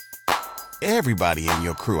Everybody in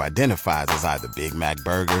your crew identifies as either Big Mac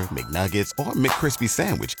Burger, McNuggets, or McCrispy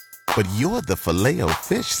Sandwich. But you're the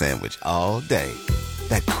Filet-O-Fish Sandwich all day.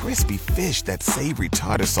 That crispy fish, that savory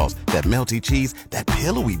tartar sauce, that melty cheese, that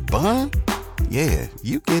pillowy bun. Yeah,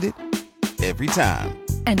 you get it. Every time.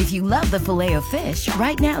 And if you love the Filet-O-Fish,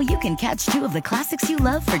 right now you can catch two of the classics you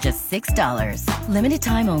love for just $6. Limited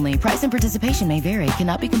time only. Price and participation may vary.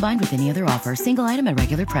 Cannot be combined with any other offer. Single item at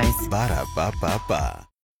regular price. Ba-da-ba-ba-ba.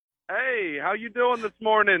 Hey, how you doing this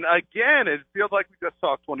morning? Again, it feels like we just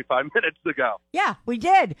talked 25 minutes ago. Yeah, we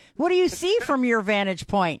did. What do you see from your vantage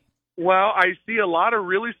point? Well, I see a lot of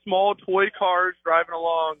really small toy cars driving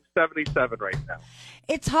along 77 right now.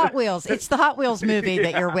 It's Hot Wheels. It's the Hot Wheels movie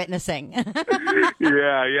that you're witnessing.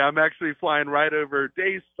 Yeah. I'm actually flying right over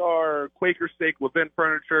Daystar, Quaker Steak, Levin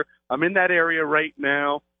Furniture. I'm in that area right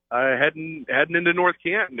now, heading into North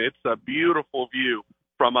Canton. It's a beautiful view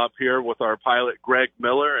from up here with our pilot, Greg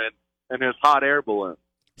Miller, and his hot air balloon.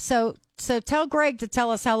 So tell Greg to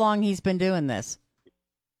tell us how long he's been doing this.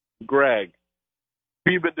 Greg,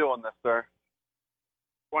 how you been doing this, sir?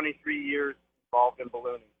 23 years involved in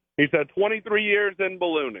ballooning. He said 23 years in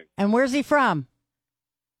ballooning. And where's he from?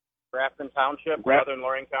 Grafton Township, Southern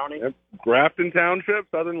Lorraine County. Yep. Grafton Township,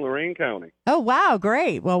 Southern Lorraine County. Oh, wow,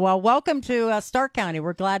 great. Well, welcome to Stark County.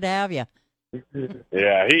 We're glad to have you.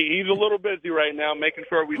 Yeah, he's a little busy right now making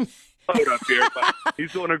sure we float up here, but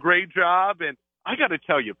he's doing a great job. And I got to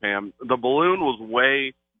tell you, Pam, the balloon was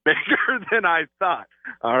way bigger than I thought.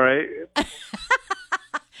 All right.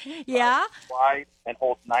 Yeah? Wide and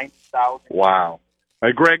holds 90,000. Wow.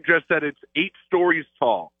 Greg just said it's 8 stories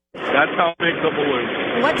tall. That's how big the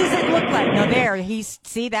balloon is. What does it look like? No, there.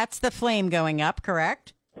 See, that's the flame going up,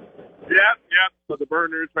 correct? Yep. So the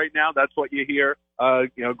burners right now, that's what you hear.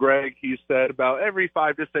 Greg, he said about every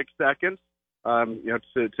 5 to 6 seconds,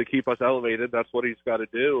 to keep us elevated. That's what he's got to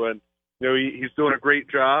do. And, he's doing a great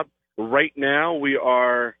job. Right now, we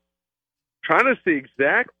are trying to see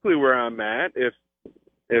exactly where I'm at. If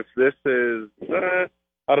this is, I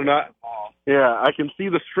don't know. Yeah, I can see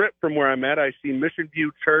the strip from where I'm at. I see Mission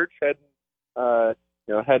View Church heading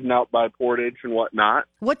out by Portage and whatnot.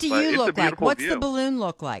 What do you look like? What's the balloon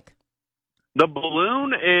look like? The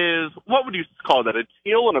balloon is, what would you call that, a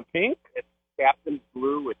teal and a pink? It's Captain's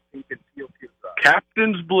Blue with pink and teal teardrops.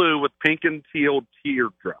 Captain's Blue with pink and teal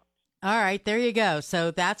teardrops. All right, there you go.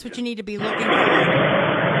 So that's what you need to be looking for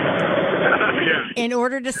in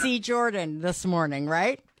order to see Jordan this morning,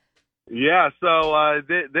 right? Yeah, so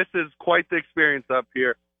this is quite the experience up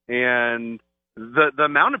here. And the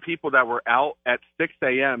amount of people that were out at 6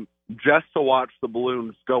 a.m. just to watch the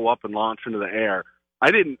balloons go up and launch into the air, I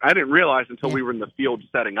didn't realize until we were in the field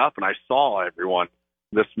setting up, and I saw everyone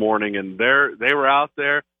this morning, and they were out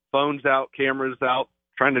there, phones out, cameras out,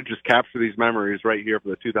 trying to just capture these memories right here for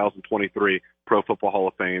the 2023 Pro Football Hall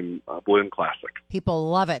of Fame Balloon Classic. People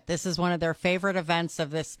love it. This is one of their favorite events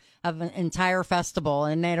of an entire festival,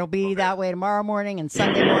 and it'll be that way tomorrow morning and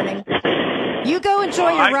Sunday morning. You go enjoy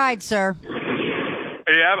your ride, sir.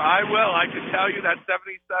 Yeah, I will. I can tell you that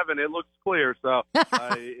 77, it looks clear. So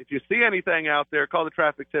if you see anything out there, call the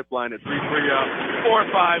traffic tip line at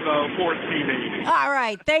 330-450-1480. All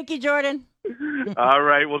right. Thank you, Jordan. All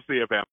right. We'll see you, Pam.